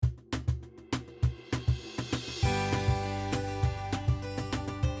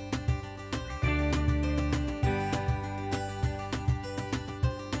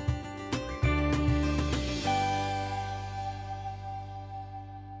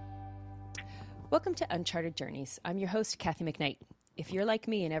Welcome to Uncharted Journeys. I'm your host, Kathy McKnight. If you're like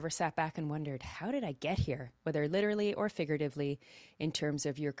me and ever sat back and wondered, how did I get here, whether literally or figuratively, in terms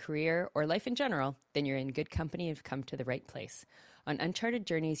of your career or life in general, then you're in good company and have come to the right place. On Uncharted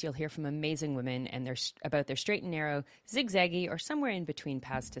Journeys, you'll hear from amazing women and about their straight and narrow, zigzaggy, or somewhere in between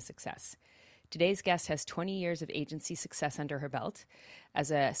paths to success. Today's guest has 20 years of agency success under her belt.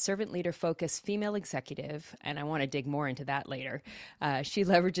 As a servant leader-focused female executive, and I want to dig more into that later, she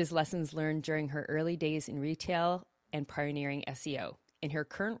leverages lessons learned during her early days in retail and pioneering SEO. In her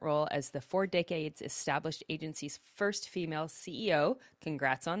current role as the 4 decades established agency's first female CEO,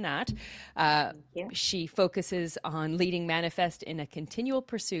 congrats on that, she focuses on leading Manifest in a continual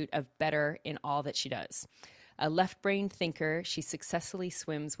pursuit of better in all that she does. A left-brained thinker, she successfully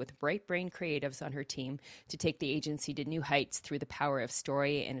swims with right-brained creatives on her team to take the agency to new heights through the power of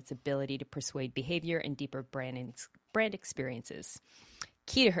story and its ability to persuade behavior and deeper brand experiences.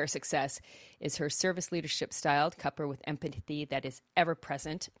 Key to her success is her service leadership style, coupled with empathy that is ever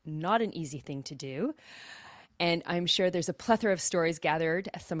present, not an easy thing to do. And I'm sure there's a plethora of stories gathered,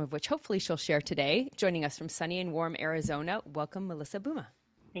 some of which hopefully she'll share today. Joining us from sunny and warm Arizona, welcome Melissa Bouma.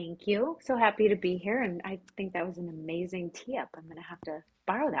 Thank you. So happy to be here. And I think that was an amazing tee-up. I'm going to have to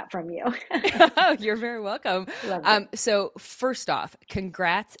borrow that from you. You're very welcome. So first off,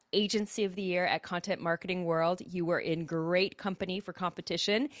 congrats, Agency of the Year at Content Marketing World. You were in great company for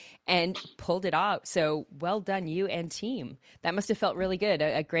competition and pulled it out. So well done, you and team. That must have felt really good.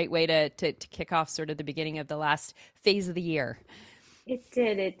 A great way to kick off sort of the beginning of the last phase of the year. It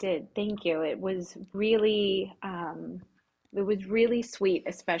did. Thank you. It was really sweet,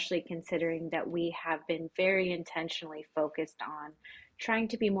 especially considering that we have been very intentionally focused on trying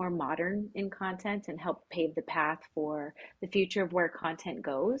to be more modern in content and help pave the path for the future of where content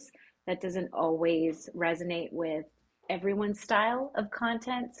goes. That doesn't always resonate with everyone's style of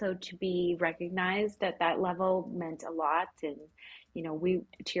content. So to be recognized at that level meant a lot. And, to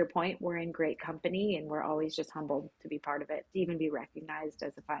your point, we're in great company and we're always just humbled to be part of it, to even be recognized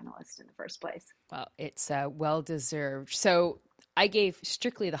as a finalist in the first place. Well, it's well-deserved. So I gave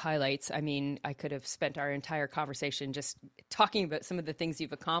strictly the highlights. I mean, I could have spent our entire conversation just talking about some of the things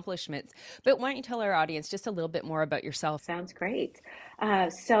you've accomplished, but why don't you tell our audience just a little bit more about yourself? Sounds great.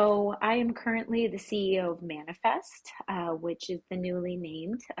 So I am currently the CEO of Manifest, which is the newly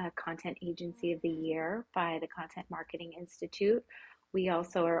named Content Agency of the Year by the Content Marketing Institute. We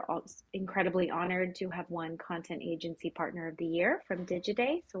also are incredibly honored to have won Content Agency Partner of the Year from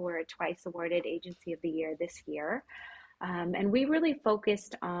Digiday. So we're a twice awarded Agency of the Year this year. And we really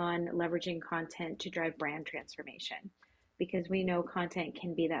focused on leveraging content to drive brand transformation because we know content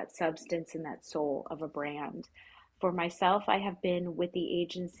can be that substance and that soul of a brand. For myself, I have been with the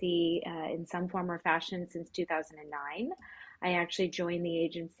agency in some form or fashion since 2009. I actually joined the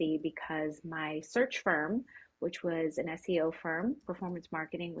agency because my search firm, which was an SEO firm, performance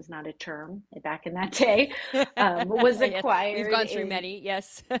marketing was not a term back in that day, was acquired. We've gone through many,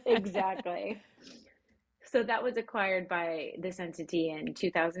 yes. Exactly. So that was acquired by this entity in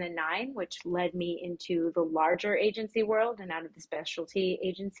 2009, which led me into the larger agency world and out of the specialty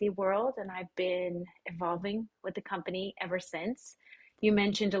agency world. And I've been evolving with the company ever since. You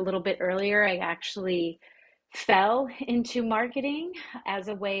mentioned a little bit earlier, I actually fell into marketing as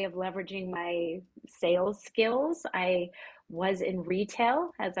a way of leveraging my sales skills. I was in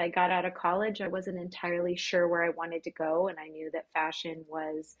retail as I got out of college. I wasn't entirely sure where I wanted to go, and I knew that fashion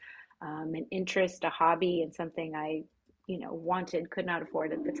was an interest, a hobby, and something I, wanted, could not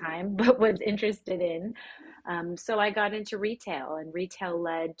afford at the time, but was interested in. So I got into retail, and retail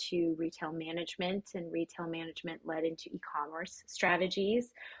led to retail management, and retail management led into e-commerce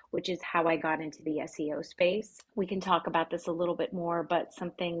strategies, which is how I got into the SEO space. We can talk about this a little bit more, but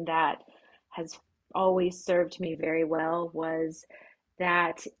something that has always served me very well was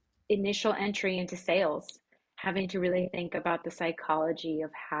that initial entry into sales, having to really think about the psychology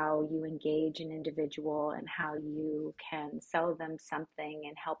of how you engage an individual and how you can sell them something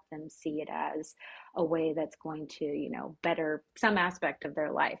and help them see it as a way that's going to, better some aspect of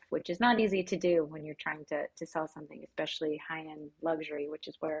their life, which is not easy to do when you're trying to sell something, especially high-end luxury, which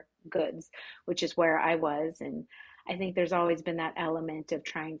is where I was. And I think there's always been that element of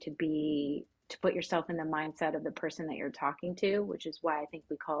trying to put yourself in the mindset of the person that you're talking to, which is why I think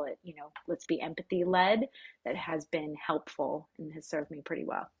we call it, let's be empathy led. That has been helpful and has served me pretty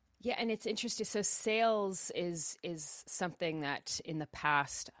well. Yeah, and it's interesting. So sales is something that in the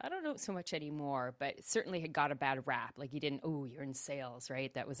past, I don't know so much anymore, but it certainly had got a bad rap. Like you're in sales,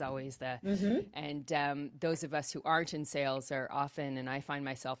 right? That was always and those of us who aren't in sales are often, and I find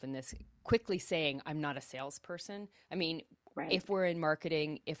myself in this, quickly saying, I'm not a salesperson. I mean, right. If we're in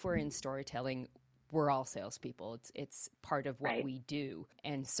marketing, if we're in storytelling, we're all salespeople. It's part of what Right. we do.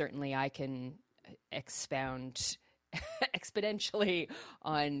 And certainly I can expound exponentially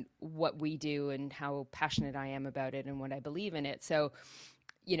on what we do and how passionate I am about it and what I believe in it. So,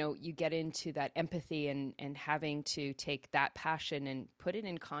 you get into that empathy and having to take that passion and put it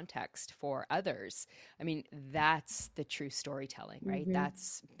in context for others. I mean, that's the true storytelling, right? Mm-hmm.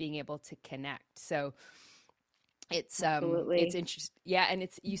 That's being able to connect. So it's Absolutely. interesting. Yeah. And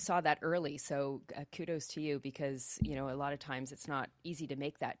you saw that early. So kudos to you, because, a lot of times it's not easy to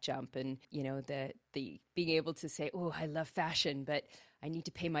make that jump. And, the being able to say, oh, I love fashion, but I need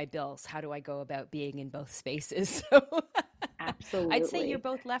to pay my bills. How do I go about being in both spaces? So I'd say you're Absolutely.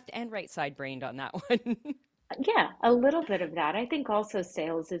 both left and right side brained on that one. Yeah, a little bit of that. I think also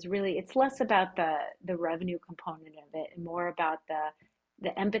sales is really, it's less about the revenue component of it and more about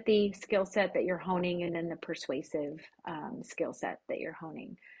the empathy skill set that you're honing, and then the persuasive skill set that you're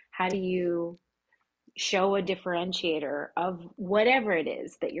honing. How do you show a differentiator of whatever it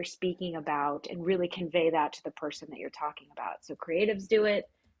is that you're speaking about and really convey that to the person that you're talking about? So creatives do it.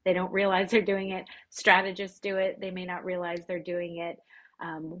 They don't realize they're doing it. Strategists do it. They may not realize they're doing it.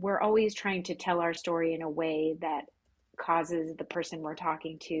 We're always trying to tell our story in a way that causes the person we're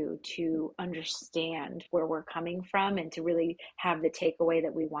talking to understand where we're coming from and to really have the takeaway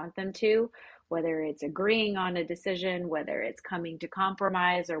that we want them to, whether it's agreeing on a decision, whether it's coming to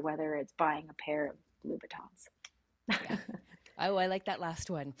compromise, or whether it's buying a pair of Louboutins. Yeah. Oh, I like that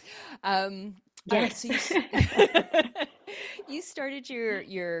last one. Um, all right. So Yes. you started your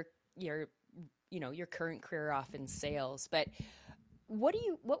your current career off in sales, but what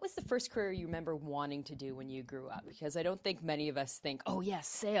was the first career you remember wanting to do when you grew up? Because I don't think many of us think, oh yes,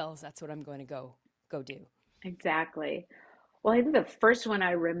 sales, that's what I'm going to go do. Exactly. Well, I think the first one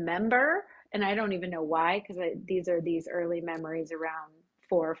I remember, and I don't even know why, because these are these early memories around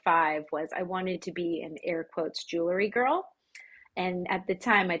 4 or 5, was I wanted to be an air quotes jewelry girl. And at the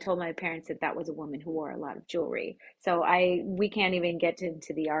time, I told my parents that that was a woman who wore a lot of jewelry. So we can't even get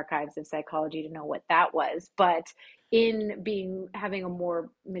into the archives of psychology to know what that was. But in having a more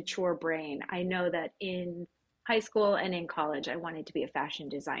mature brain, I know that in high school and in college, I wanted to be a fashion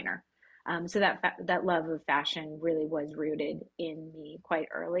designer. So that love of fashion really was rooted in me quite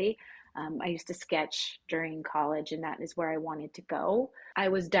early. I used to sketch during college, and that is where I wanted to go. I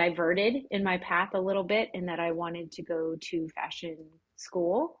was diverted in my path a little bit in that I wanted to go to fashion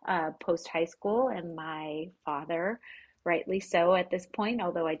school post high school, and my father, rightly so at this point,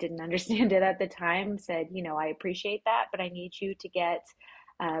 although I didn't understand it at the time, said, I appreciate that, but I need you to get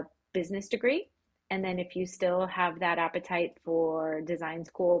a business degree. And then if you still have that appetite for design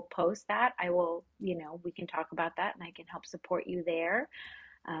school post that, I will, we can talk about that and I can help support you there.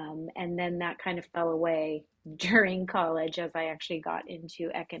 And then that kind of fell away during college as I actually got into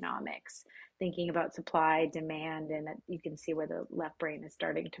economics, thinking about supply, demand, and you can see where the left brain is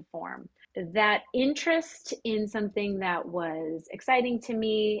starting to form. That interest in something that was exciting to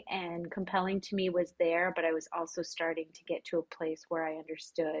me and compelling to me was there, but I was also starting to get to a place where I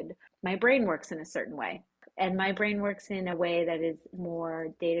understood my brain works in a certain way. And my brain works in a way that is more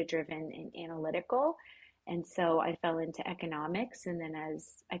data driven and analytical. And so I fell into economics. And then,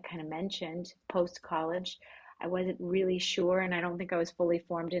 as I kind of mentioned, post college, I wasn't really sure. And I don't think I was fully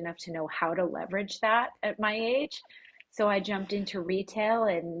formed enough to know how to leverage that at my age. So I jumped into retail.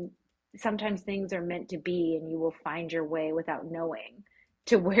 And sometimes things are meant to be, and you will find your way without knowing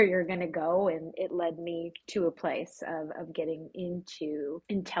to where you're going to go. And it led me to a place of getting into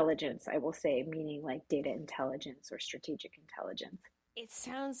intelligence, I will say, meaning like data intelligence or strategic intelligence. It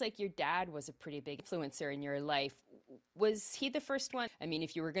sounds like your dad was a pretty big influencer in your life. Was he the first one? I mean,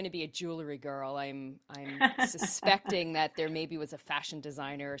 if you were going to be a jewelry girl, I'm suspecting that there maybe was a fashion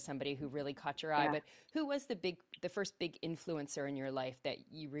designer or somebody who really caught your eye. Yeah. But who was the first big influencer in your life that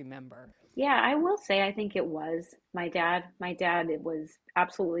you remember? Yeah, I will say I think it was my dad. My dad, it was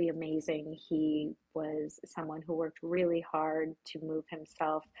absolutely amazing. He was someone who worked really hard to move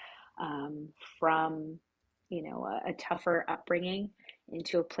himself um, from, a tougher upbringing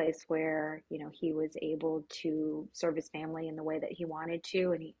into a place where, he was able to serve his family in the way that he wanted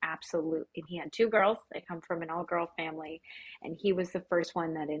to. And he had 2 girls. They come from an all-girl family. And he was the first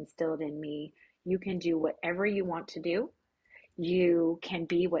one that instilled in me, you can do whatever you want to do. You can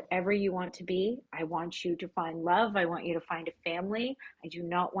be whatever you want to be. I want you to find love. I want you to find a family. I do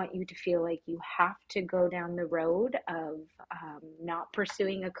not want you to feel like you have to go down the road of not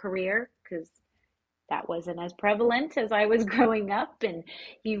pursuing a career, because that wasn't as prevalent as I was growing up. And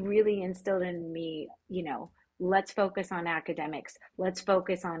he really instilled in me, let's focus on academics, let's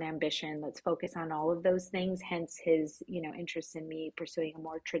focus on ambition, let's focus on all of those things, hence his, interest in me pursuing a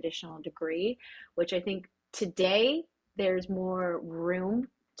more traditional degree, which I think today there's more room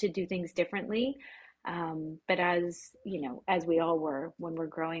to do things differently. But as we all were when we're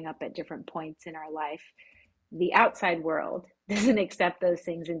growing up at different points in our life, the outside world doesn't accept those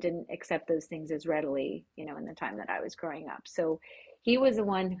things and didn't accept those things as readily, in the time that I was growing up. So he was the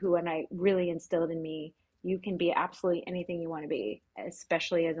one who, and I really instilled in me, you can be absolutely anything you want to be,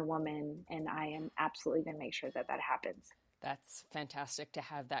 especially as a woman. And I am absolutely going to make sure that that happens. That's fantastic to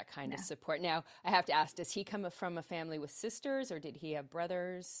have that kind of Yeah. support. Now, I have to ask, does he come from a family with sisters or did he have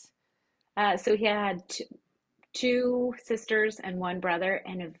brothers? So he had two sisters and one brother,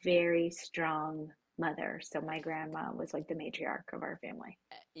 and a very strong mother. So my grandma was like the matriarch of our family.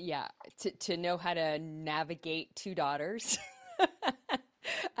 Yeah, to know how to navigate two daughters.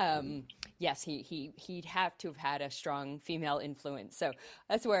 um, yes, he'd have to have had a strong female influence. So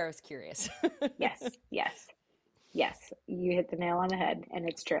that's where I was curious. Yes, yes, yes. You hit the nail on the head, and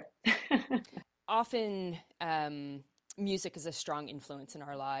it's true. Often, music is a strong influence in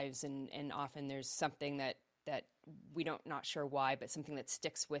our lives, and often there's something that we don't not sure why, but something that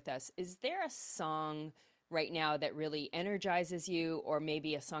sticks with us. Is there a song right now that really energizes you, or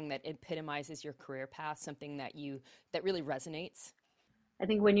maybe a song that epitomizes your career path, something that really resonates? I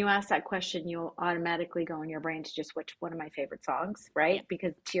think when you ask that question, you'll automatically go in your brain to just which one of my favorite songs, Yeah. right?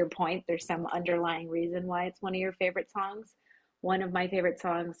 Because to your point, there's some underlying reason why it's one of your favorite songs. One of my favorite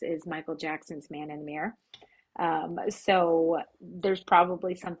songs is Michael Jackson's Man in the Mirror. So there's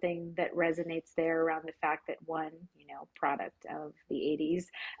probably something that resonates there around the fact that one, product of the 80s,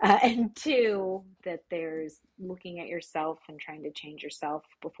 and two, that there's looking at yourself and trying to change yourself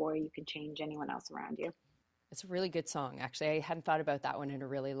before you can change anyone else around you. It's a really good song, actually. I hadn't thought about that one in a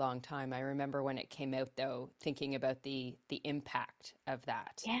really long time. I remember when it came out, though, thinking about the impact of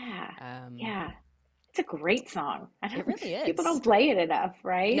that. Yeah, Um, yeah. It's a great song. it really People is. don't play it enough, No,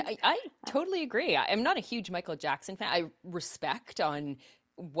 right? I totally agree. I'm not a huge Michael Jackson fan. I respect on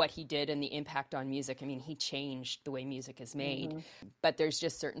what he did and the impact on music. I mean, he changed the way music is made. Hmm. But there's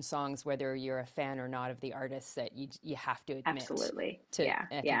just certain songs, whether you're a fan or not of the artist, that you have to admit Absolutely. to. Yeah,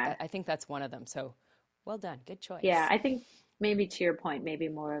 And yeah, I think that's one of them. So well done, good yeah. choice. I think maybe to your point, maybe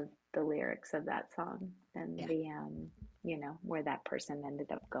more of the lyrics of that song than Yeah, where that person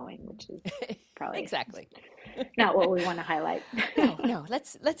ended up going, which is probably exactly. not what we want to highlight. No, no.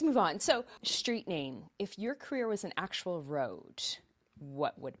 Let's move on. So, street name. If your career was an actual road,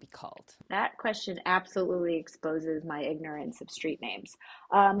 what would it be called? That question absolutely exposes my ignorance of street names.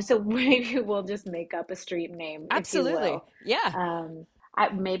 So maybe we'll just make up a street name, if you Absolutely. will. Yeah. Um,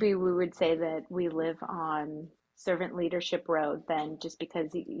 maybe we would say that we live on Servant Leadership Road, then, just because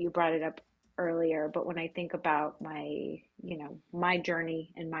you brought it up earlier. But when I think about my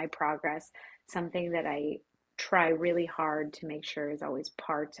journey and my progress, something that I try really hard to make sure is always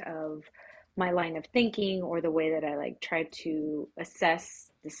part of my line of thinking, or the way that I like try to assess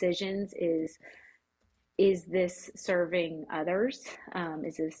decisions, is this serving others?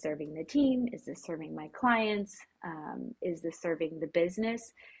 Is this serving the team? Is this serving my clients? Is this serving the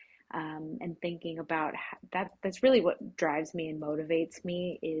business? And thinking about that's really what drives me and motivates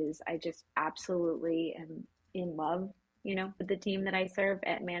me. Is I just absolutely am in love, with the team that I serve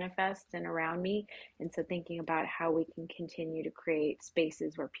at Manifest and around me. And so thinking about how we can continue to create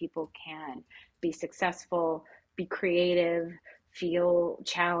spaces where people can be successful, be creative, feel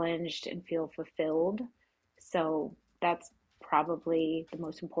challenged, and feel fulfilled. So that's probably the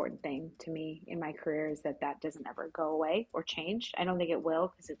most important thing to me in my career, is that that doesn't ever go away or change. I don't think it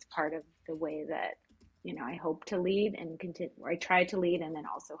will, because it's part of the way that I hope to lead and continue, or I try to lead, and then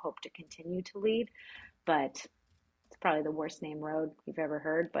also hope to continue to lead. But it's probably the worst name road you've ever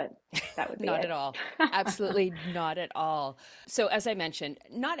heard, but that would be Not at it. all. Absolutely not at all. So, as I mentioned,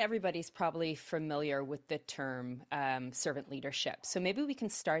 not everybody's probably familiar with the term servant leadership. So, maybe we can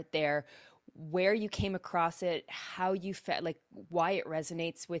start there, where you came across it, how you felt, like why it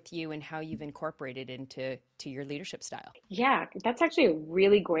resonates with you, and how you've incorporated it into your leadership style. Yeah, that's actually a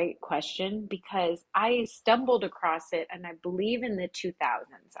really great question, because I stumbled across it, and I believe in the 2000s.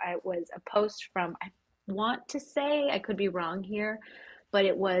 I was a post from, I want to say, I could be wrong here, but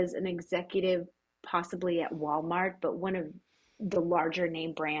it was an executive, possibly at Walmart, but one of the larger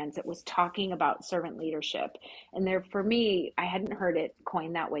name brands, that was talking about servant leadership. And there, for me, I hadn't heard it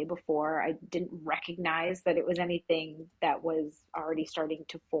coined that way before. I didn't recognize that it was anything that was already starting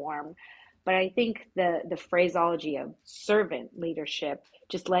to form. But I think the phraseology of servant leadership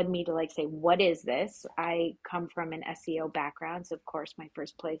just led me to like say, what is this? I come from an SEO background, so of course my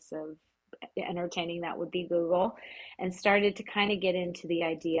first place of entertaining that would be Google, and started to kind of get into the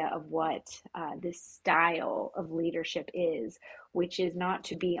idea of what this style of leadership is, which is not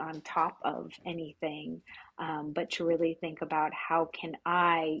to be on top of anything, but to really think about how can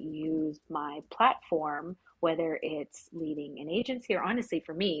I use my platform, whether it's leading an agency or honestly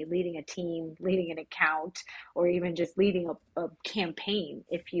for me, leading a team, leading an account, or even just leading a campaign,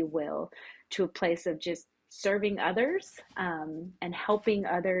 if you will, to a place of just serving others and helping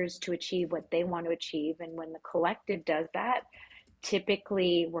others to achieve what they want to achieve. And when the collective does that,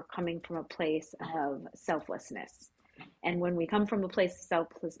 typically we're coming from a place of selflessness. And when we come from a place of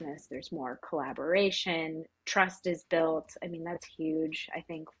selflessness, there's more collaboration, trust is built. I mean, that's huge, I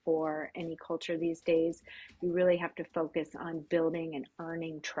think, for any culture these days. You really have to focus on building and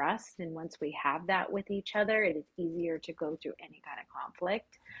earning trust. And once we have that with each other, it is easier to go through any kind of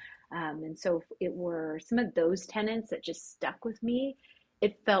conflict. And so it were some of those tenets that just stuck with me.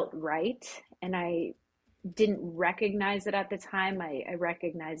 It felt right. And I didn't recognize it at the time. I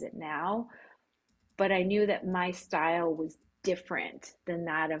recognize it now. But I knew that my style was different than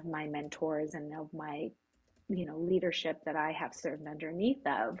that of my mentors and of my, leadership that I have served underneath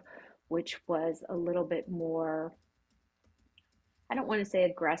of, which was a little bit more, I don't want to say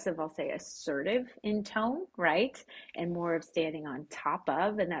aggressive, I'll say assertive in tone, right? And more of standing on top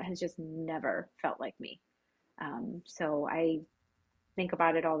of, and that has just never felt like me. So I think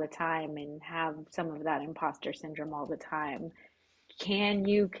about it all the time and have some of that imposter syndrome all the time. Can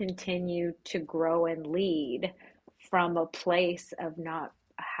you continue to grow and lead from a place of not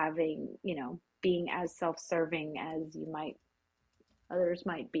having, being as self-serving as others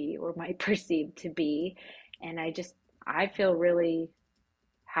might be or might perceive to be? And I feel really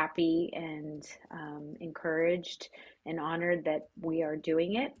happy and encouraged and honored that we are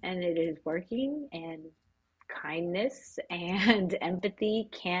doing it and it is working. And kindness and empathy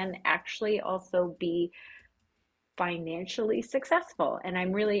can actually also be financially successful. And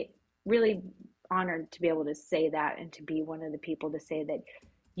I'm really, really honored to be able to say that and to be one of the people to say that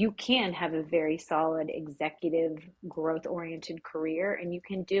you can have a very solid executive growth oriented career and you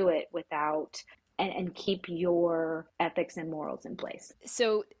can do it without and keep your ethics and morals in place.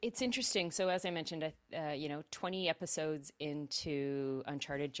 So it's interesting. So as I mentioned, 20 episodes into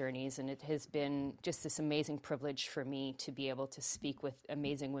Uncharted Journeys, and it has been just this amazing privilege for me to be able to speak with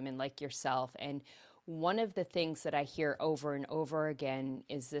amazing women like yourself. And one of the things that I hear over and over again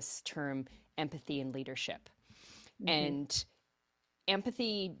is this term empathy and leadership. Mm-hmm. And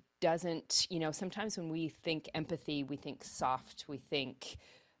empathy doesn't, sometimes when we think empathy, we think soft, we think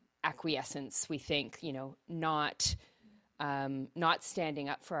acquiescence, we think, not standing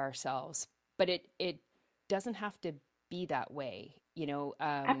up for ourselves, but it doesn't have to be that way.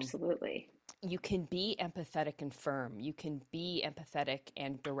 Absolutely. You can be empathetic and firm. You can be empathetic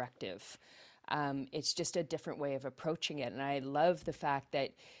and directive. It's just a different way of approaching it. And I love the fact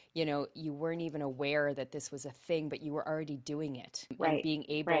that, you weren't even aware that this was a thing, but you were already doing it. Right. And being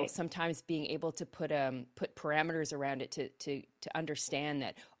able, right. Sometimes being able to put parameters around it to understand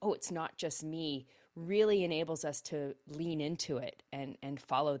that, oh, it's not just me, really enables us to lean into it and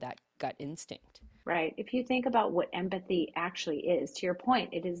follow that gut instinct. Right. If you think about what empathy actually is, to your point,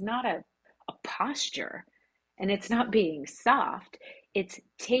 it is not a posture and it's not being soft. It's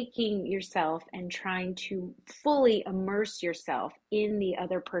taking yourself and trying to fully immerse yourself in the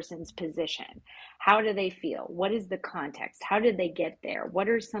other person's position. How do they feel? What is the context? How did they get there? What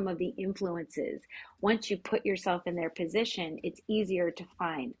are some of the influences? Once you put yourself in their position, it's easier to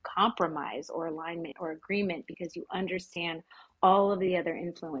find compromise or alignment or agreement because you understand all of the other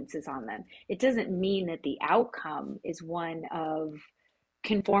influences on them. It doesn't mean that the outcome is one of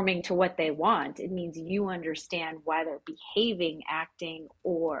conforming to what they want. It means you understand why they're behaving, acting,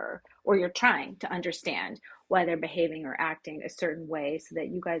 or you're trying to understand why they're behaving or acting a certain way so that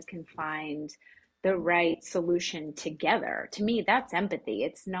you guys can find the right solution together. To me, that's empathy.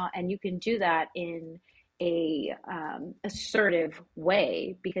 It's not, and you can do that in a assertive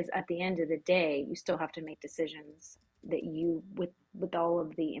way because at the end of the day, you still have to make decisions that you with all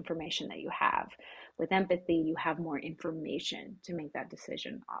of the information that you have. With empathy, you have more information to make that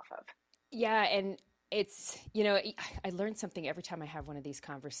decision off of. Yeah, and it's, I learn something every time I have one of these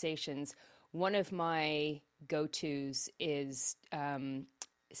conversations. One of my go-tos is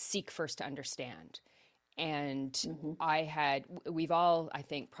seek first to understand. And mm-hmm. We've all, I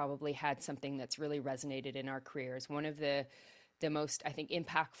think, probably had something that's really resonated in our careers. One of the most, I think,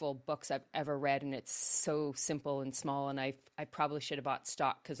 impactful books I've ever read, and it's so simple and small, and I probably should have bought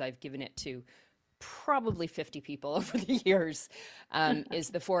stock because I've given it to probably 50 people over the years, is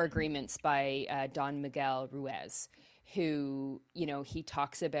The Four Agreements by Don Miguel Ruiz, who, he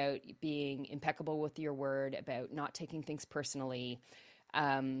talks about being impeccable with your word, about not taking things personally,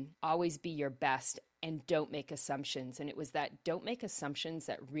 always be your best, and don't make assumptions. And it was that don't make assumptions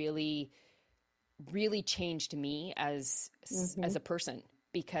that really, really changed me as Hmm. a person,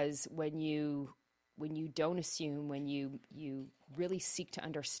 because when you don't assume, when you really seek to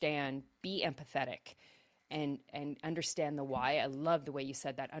understand, be empathetic and understand the why. I love the way you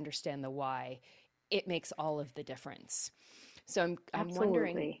said that, understand the why. It makes all of the difference. So I'm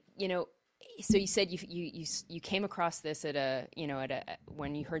wondering, Absolutely. so you said you came across this at a,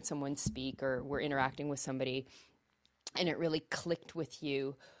 when you heard someone speak or were interacting with somebody, and it really clicked with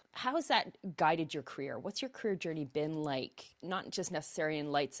you. How has that guided your career? What's your career journey been like? Not just necessarily in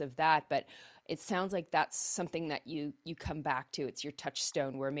lights of that, but it sounds like that's something that you come back to. It's your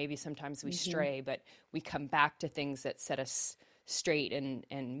touchstone, where maybe sometimes we Hmm. stray, but we come back to things that set us straight and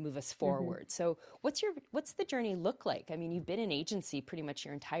move us Hmm. forward. So what's the journey look like? I mean, you've been in agency pretty much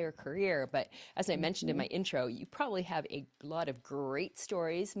your entire career, but as I mentioned in Hmm. my intro, you probably have a lot of great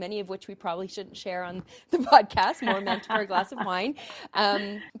stories, many of which we probably shouldn't share on the podcast, more meant for a glass of wine.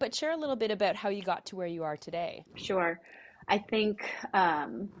 But share a little bit about how you got to where you are today. Sure. I think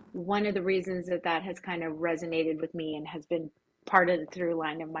one of the reasons that that has kind of resonated with me and has been part of the through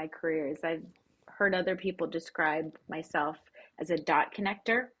line of my career is I've heard other people describe myself as a dot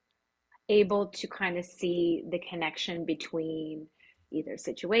connector, able to kind of see the connection between either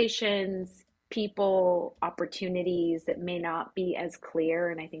situations, people, opportunities that may not be as clear.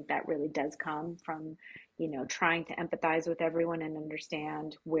 And I think that really does come from, trying to empathize with everyone and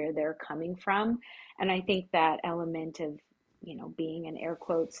understand where they're coming from. And I think that element of, being an air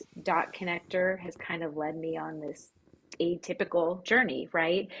quotes dot connector has kind of led me on this atypical journey,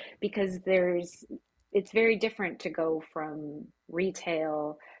 right? Because it's very different to go from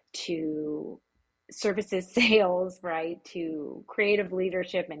retail to services sales, right, to creative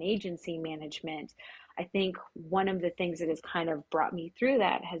leadership and agency management. I think one of the things that has kind of brought me through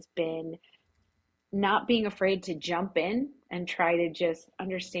that has been not being afraid to jump in and try to just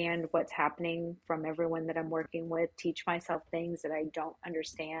understand what's happening from everyone that I'm working with, teach myself things that I don't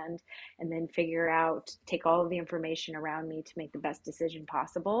understand, and then figure out, take all of the information around me to make the best decision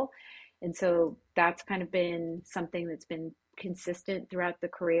possible. And so that's kind of been something that's been consistent throughout the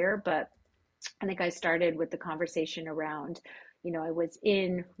career. But I think I started with the conversation around, I was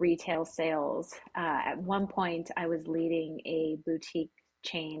in retail sales. At one point, I was leading a boutique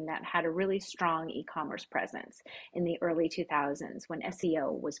chain that had a really strong e-commerce presence in the early 2000s when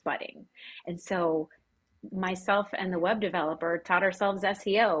SEO was budding. And so myself and the web developer taught ourselves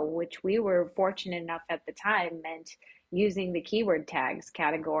SEO, which we were fortunate enough at the time meant using the keyword tags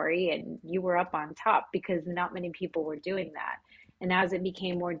category, and you were up on top because not many people were doing that. And as it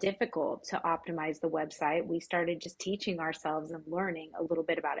became more difficult to optimize the website, we started just teaching ourselves and learning a little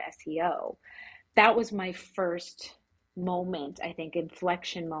bit about SEO. That was my first moment, I think,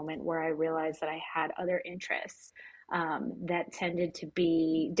 inflection moment where I realized that I had other interests that tended to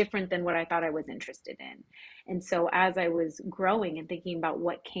be different than what I thought I was interested in. And so as I was growing and thinking about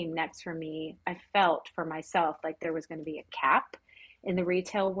what came next for me, I felt for myself like there was going to be a cap in the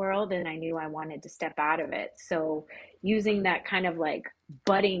retail world, and I knew I wanted to step out of it. So using that kind of like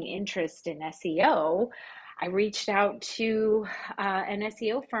budding interest in SEO, I reached out to an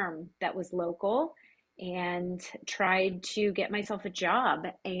SEO firm that was local and tried to get myself a job,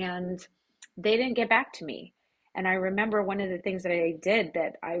 and they didn't get back to me. And I remember one of the things that I did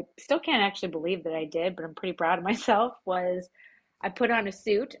that I still can't actually believe that I did, but I'm pretty proud of myself, was I put on a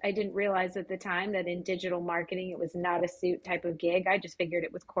suit. I didn't realize at the time that in digital marketing, it was not a suit type of gig. I just figured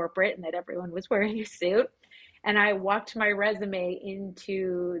it was corporate and that everyone was wearing a suit. And I walked my resume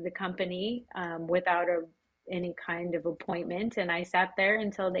into the company without any kind of appointment. And I sat there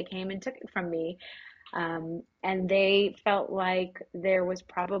until they came and took it from me. And they felt like there was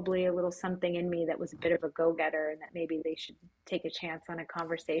probably a little something in me that was a bit of a go-getter and that maybe they should take a chance on a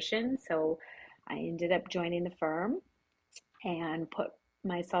conversation. So I ended up joining the firm and put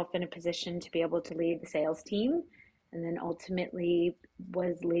myself in a position to be able to lead the sales team, and then ultimately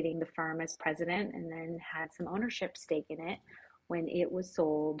was leading the firm as president, and then had some ownership stake in it when it was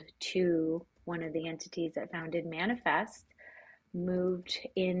sold to one of the entities that founded Manifest. Moved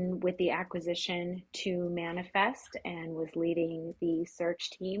in with the acquisition to Manifest and was leading the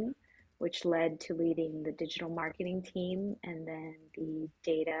search team, which led to leading the digital marketing team and then the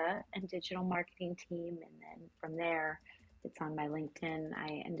data and digital marketing team. And then from there, it's on my LinkedIn.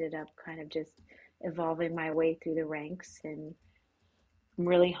 I ended up kind of just evolving my way through the ranks, and I'm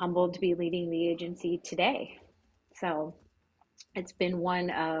really humbled to be leading the agency today. So it's been one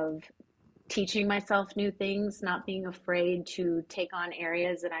of teaching myself new things, not being afraid to take on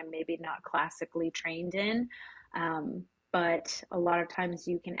areas that I'm maybe not classically trained in. Um, but a lot of times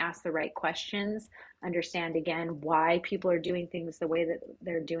you can ask the right questions, understand again why people are doing things the way that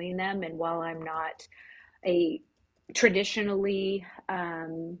they're doing them. And while I'm not a traditionally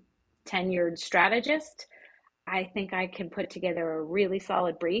tenured strategist, I think I can put together a really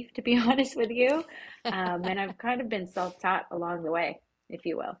solid brief, to be honest with you. And I've kind of been self-taught along the way, if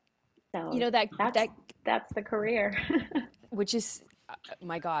you will. You So know, that that's that that's the career. which is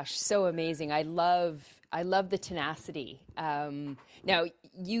my gosh, so amazing. I love the tenacity. Now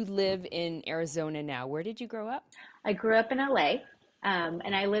you live in Arizona now. Where did you grow up? I grew up in LA,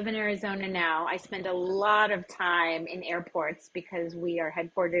 and I live in Arizona now. I spend a lot of time in airports because we are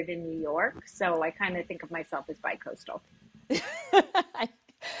headquartered in New York. So I kind of think of myself as bicoastal.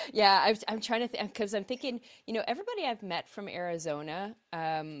 Yeah, I'm trying to think because I'm thinking, everybody I've met from Arizona,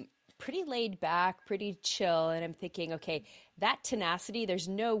 pretty laid back, pretty chill, and I'm thinking, okay, that tenacity. There's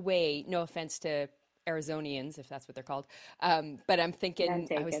no way. No offense to Arizonians, if that's what they're called, but None I was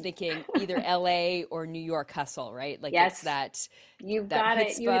taken. thinking either L.A. or New York hustle, right? Like it's Yes, you've that got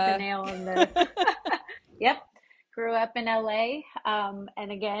it. You hit the chutzpah. nail on the. Yep. Grew up in LA.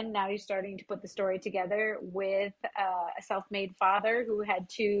 And again, now you're starting to put the story together with a self made father who had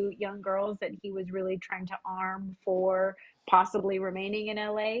two young girls that he was really trying to arm for possibly remaining in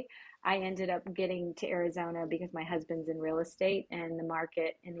LA. I ended up getting to Arizona because my husband's in real estate and the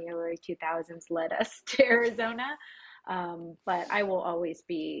market in the early 2000s led us to Arizona. But I will always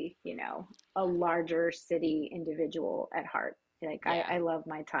be, a larger city individual at heart. Like Yeah. I love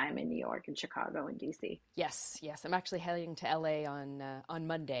my time in New York and Chicago and DC. Yes, yes. I'm actually heading to LA on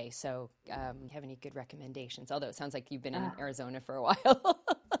Monday, so have any good recommendations? Although it sounds like you've been in Uh, Arizona for a while.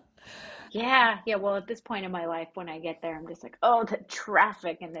 yeah, yeah. Well, at this point in my life, when I get there, I'm just like, oh, the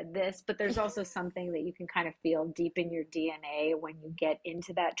traffic and the this. But there's also something that you can kind of feel deep in your DNA when you get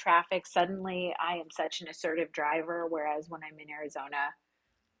into that traffic. Suddenly, I am such an assertive driver, whereas when I'm in Arizona,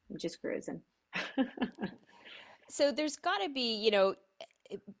 I'm just cruising. So there's got to be,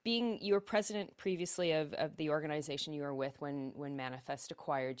 being you were president previously of the organization you were with when Manifest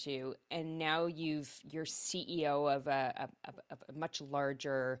acquired you, and now you're CEO of a much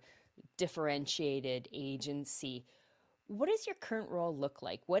larger, differentiated agency. What does your current role look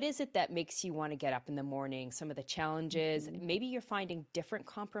like? What is it that makes you want to get up in the morning? Some of the challenges, Mhm. maybe you're finding different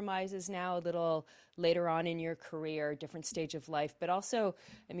compromises now, a little later on in your career, different stage of life, but also,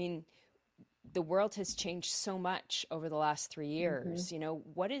 I mean, the world has changed so much over the last 3 Mhm. years.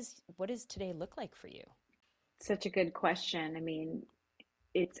 What does today look like for you? Such a good question. I mean,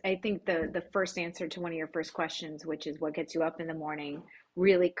 I think the first answer to one of your first questions, which is what gets you up in the morning,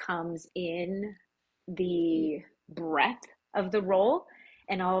 really comes in the breadth of the role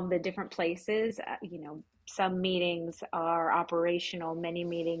and all of the different places. Some meetings are operational, many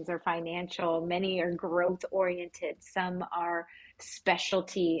meetings are financial, many are growth oriented, some are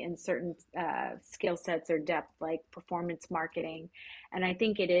specialty in certain skill sets or depth, like performance marketing. And I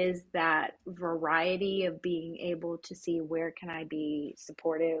think it is that variety of being able to see where can I be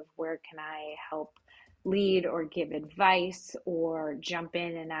supportive, where can I help lead or give advice or jump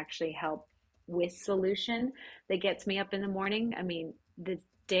in and actually help with solution that gets me up in the morning. I mean, the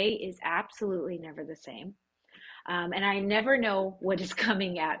day is absolutely never the same. And I never know what is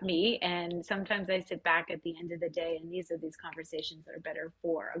coming at me. And sometimes I sit back at the end of the day, and these are these conversations that are better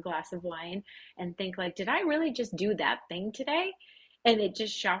for a glass of wine, and think like, did I really just do that thing today? And it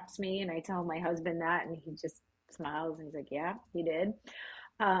just shocks me. And I tell my husband that, and he just smiles and he's like, yeah, you did.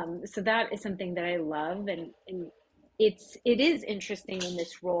 So that is something that I love, and it is interesting in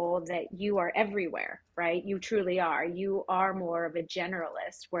this role that you are everywhere, right? You truly are. You are more of a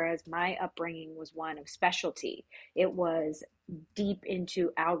generalist, whereas my upbringing was one of specialty. It was deep into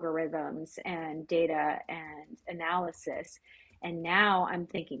algorithms and data and analysis, and now I'm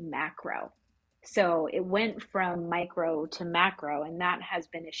thinking macro. So it went from micro to macro, and that has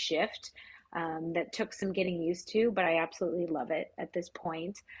been a shift that took some getting used to, but I absolutely love it at this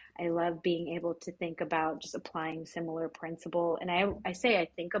point. I love being able to think about just applying similar principle. And I say I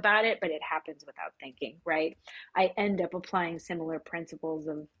think about it, but it happens without thinking, right? I end up applying similar principles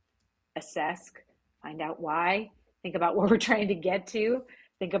of assess, find out why, think about what we're trying to get to,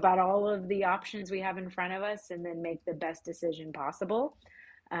 think about all of the options we have in front of us, and then make the best decision possible.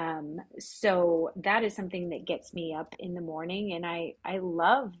 So that is something that gets me up in the morning, and I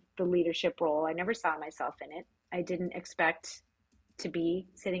love the leadership role. I never saw myself in it. I didn't expect to be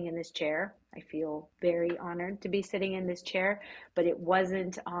sitting in this chair. I feel very honored to be sitting in this chair, but it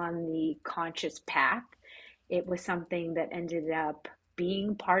wasn't on the conscious path. It was something that ended up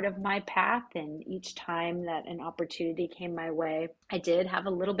being part of my path. And each time that an opportunity came my way, I did have a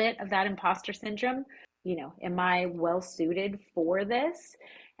little bit of that imposter syndrome. Am I well suited for this?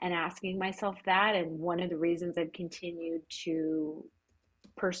 And asking myself that. And one of the reasons I've continued to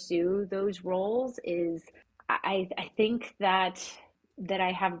pursue those roles is I think that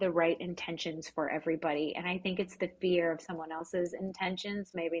I have the right intentions for everybody. And I think it's the fear of someone else's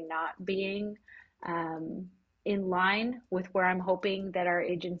intentions maybe not being um, in line with where I'm hoping that our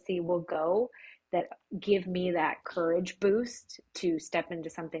agency will go that give me that courage boost to step into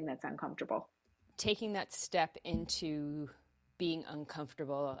something that's uncomfortable. Taking that step into being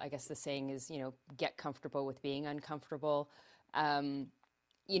uncomfortable, I guess the saying is, get comfortable with being uncomfortable. Um,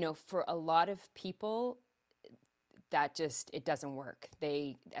 for a lot of people, that just, it doesn't work.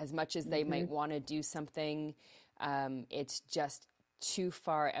 They, as much as they Mm-hmm. might want to do something, it's just too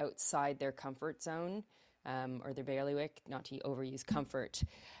far outside their comfort zone, or their bailiwick, not to overuse comfort.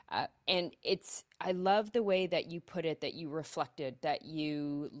 And I love the way that you put it, that you reflected, that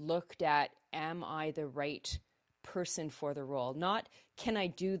you looked at, am I the right person for the role? Not, can I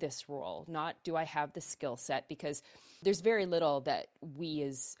do this role? Not, do I have the skill set? Because there's very little that we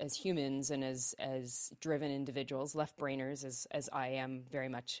as humans and as driven individuals, left brainers, as I am very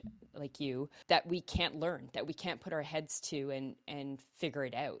much like you, that we can't learn, that we can't put our heads to and figure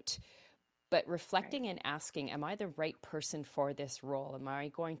it out. But Right. reflecting and asking, am I the right person for this role? Am I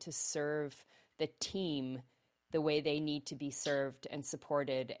going to serve the team the way they need to be served and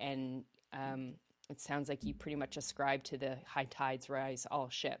supported? And it sounds like you pretty much ascribe to the high tides rise all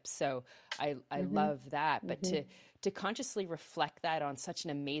ships. So I Mm-hmm. love that. But Mm-hmm. to consciously reflect that on such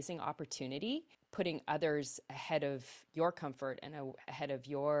an amazing opportunity, putting others ahead of your comfort and ahead of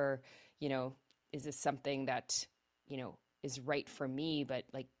your, is this something that, is right for me, but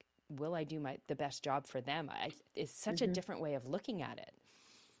like, will I do the best job for them? It's such a Mm-hmm. different way of looking at it.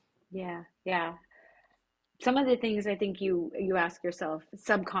 Yeah, yeah. Some of the things I think you ask yourself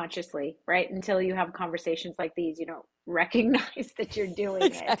subconsciously, right? Until you have conversations like these, you don't recognize that you're doing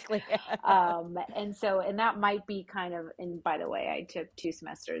it. Exactly. And that might be kind of, and by the way, I took 2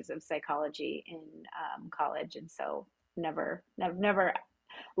 semesters of psychology in college, and so never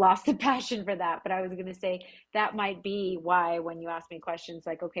lost a passion for that. But I was going to say that might be why when you ask me questions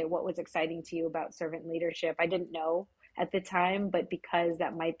like, okay, what was exciting to you about servant leadership? I didn't know at the time, but because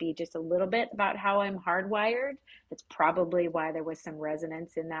that might be just a little bit about how I'm hardwired, that's probably why there was some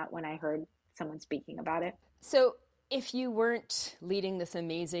resonance in that when I heard someone speaking about it. So, if you weren't leading this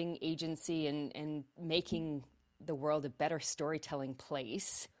amazing agency and making the world a better storytelling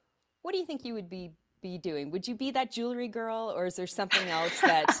place, what do you think you would be doing? Would you be that jewelry girl, or is there something else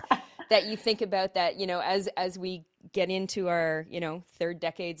that you think about that, as we get into our, third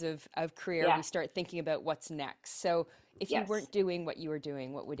decades of career, we Yeah. start thinking about what's next. So if you Yes. weren't doing what you were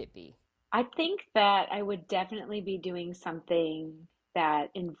doing, what would it be? I think that I would definitely be doing something that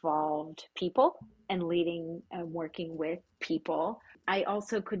involved people and leading and working with people. I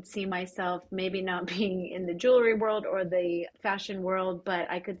also could see myself maybe not being in the jewelry world or the fashion world, but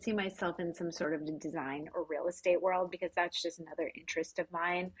I could see myself in some sort of the design or real estate world because that's just another interest of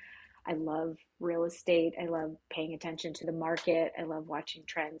mine. I love real estate. I love paying attention to the market. I love watching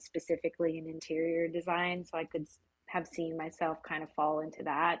trends, specifically in interior design. So I could have seen myself kind of fall into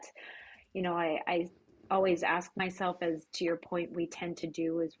that. I always ask myself, as to your point, we tend to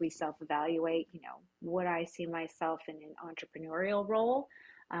do as we self evaluate, would I see myself in an entrepreneurial role?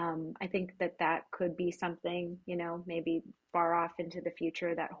 I think that could be something, maybe far off into the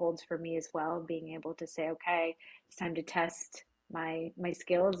future that holds for me as well, being able to say, okay, it's time to test my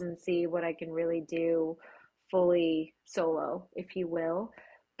skills and see what I can really do fully solo, if you will.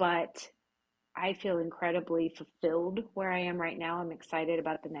 But I feel incredibly fulfilled where I am right now. I'm excited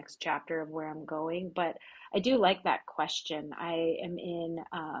about the next chapter of where I'm going. But I do like that question. I am in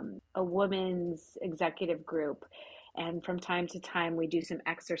a women's executive group. And from time to time, we do some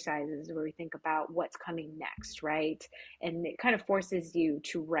exercises where we think about what's coming next, right? And it kind of forces you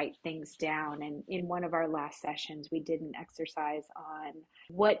to write things down. And in one of our last sessions, we did an exercise on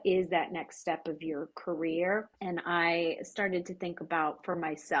what is that next step of your career. And I started to think about for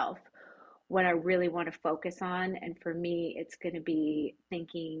myself what I really want to focus on. And for me, it's going to be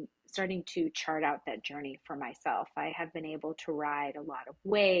starting to chart out that journey for myself. I have been able to ride a lot of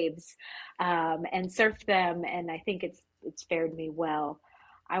waves and surf them, and I think it's fared me well.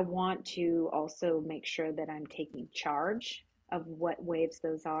 I want to also make sure that I'm taking charge of what waves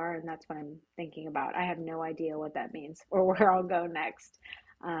those are, and that's what I'm thinking about. I have no idea what that means or where I'll go next.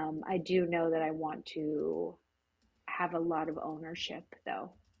 I do know that I want to have a lot of ownership,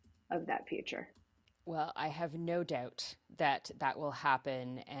 though, of that future. Well, I have no doubt that that will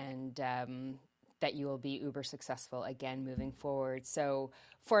happen and that you will be uber successful again moving forward. So,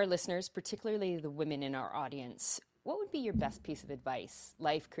 for our listeners, particularly the women in our audience, what would be your best piece of advice?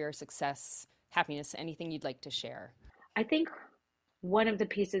 Life, career, success, happiness, anything you'd like to share? I think one of the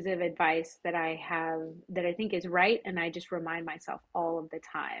pieces of advice that I have that I think is right, and I just remind myself all of the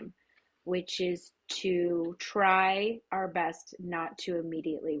time, which is to try our best not to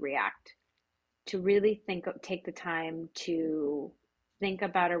immediately react, to really take the time to think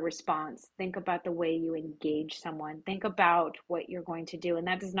about a response, think about the way you engage someone, think about what you're going to do. And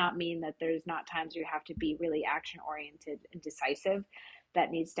that does not mean that there's not times you have to be really action oriented and decisive.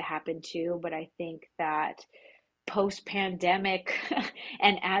 That needs to happen too. But I think that post pandemic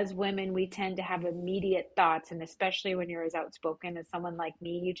and as women, we tend to have immediate thoughts. And especially when you're as outspoken as someone like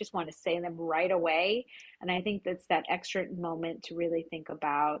me, you just want to say them right away. And I think that's that extra moment to really think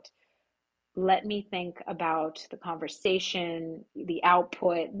about, let me think about the conversation, the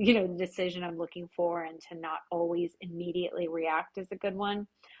output, the decision I'm looking for, and to not always immediately react is a good one.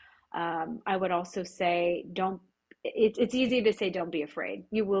 I would also say, it's easy to say, don't be afraid.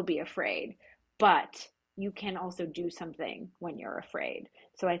 You will be afraid, but you can also do something when you're afraid.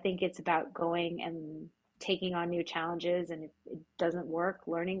 So I think it's about going and taking on new challenges. And if it doesn't work,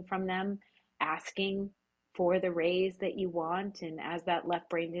 learning from them, asking for the raise that you want. And as that left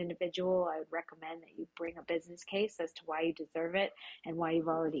brained individual, I would recommend that you bring a business case as to why you deserve it and why you've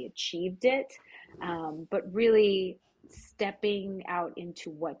already achieved it. But really stepping out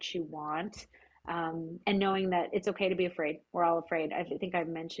into what you want, and knowing that it's okay to be afraid. We're all afraid. I think I've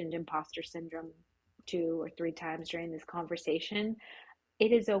mentioned imposter syndrome 2 or 3 times during this conversation.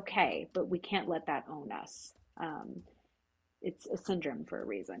 It is okay, but we can't let that own us. It's a syndrome for a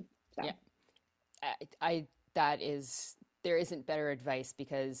reason. So. Yeah, I that is there isn't better advice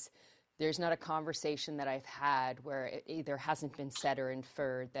because there's not a conversation that I've had where it either hasn't been said or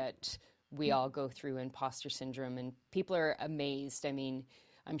inferred that we all go through imposter syndrome, and people are amazed. I mean,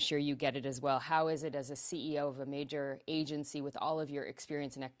 I'm sure you get it as well. How is it as a CEO of a major agency with all of your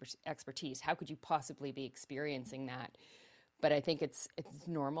experience and expertise? How could you possibly be experiencing that? But I think it's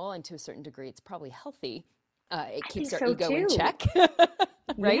normal, and to a certain degree, it's probably healthy. It I keeps think our so ego in too. check,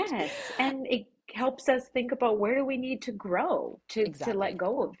 right? Yes, and it helps us think about where do we need to grow to let Exactly.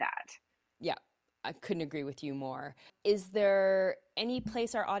 go of that. Yeah, I couldn't agree with you more. Is there any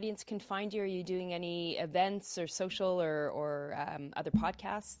place our audience can find you? Are you doing any events or social or other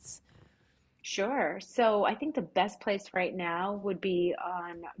podcasts? Sure. So I think the best place right now would be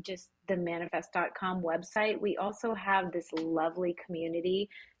on just the manifest.com website. We also have this lovely community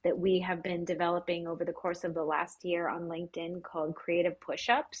that we have been developing over the course of the last year on LinkedIn called Creative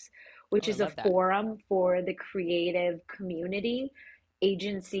Push-Ups, which Oh, I is a love that. forum for the creative community,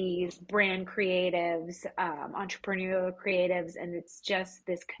 agencies, brand creatives, entrepreneurial creatives. And it's just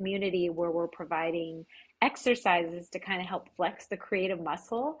this community where we're providing exercises to kind of help flex the creative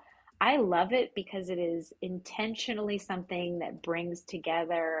muscle. I love it because it is intentionally something that brings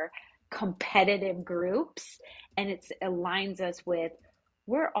together competitive groups, and it aligns us with,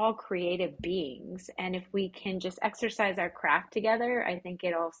 we're all creative beings. And if we can just exercise our craft together, I think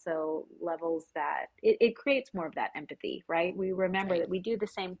it also levels that, it creates more of that empathy, right? We remember Right. that we do the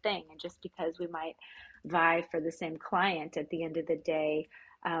same thing. And just because we might vie for the same client at the end of the day,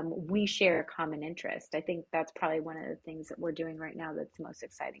 we share a common interest. I think that's probably one of the things that we're doing right now that's most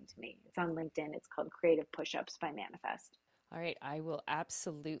exciting to me. It's on LinkedIn. It's called Creative Push-Ups by Manifest. All right, I will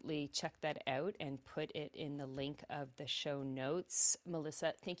absolutely check that out and put it in the link of the show notes.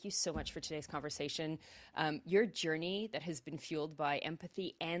 Melissa, thank you so much for today's conversation. Your journey that has been fueled by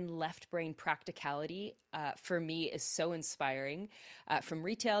empathy and left brain practicality for me is so inspiring. From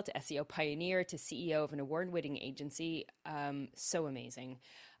retail to SEO pioneer to CEO of an award-winning agency, so amazing.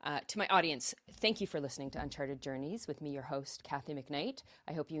 To my audience, thank you for listening to Uncharted Journeys with me, your host, Kathy McKnight.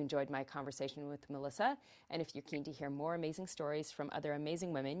 I hope you enjoyed my conversation with Melissa. And if you're keen to hear more amazing stories from other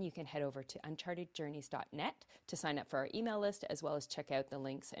amazing women, you can head over to unchartedjourneys.net to sign up for our email list, as well as check out the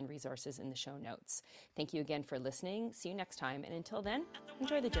links and resources in the show notes. Thank you again for listening. See you next time. And until then,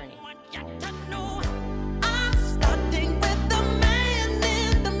 enjoy the journey.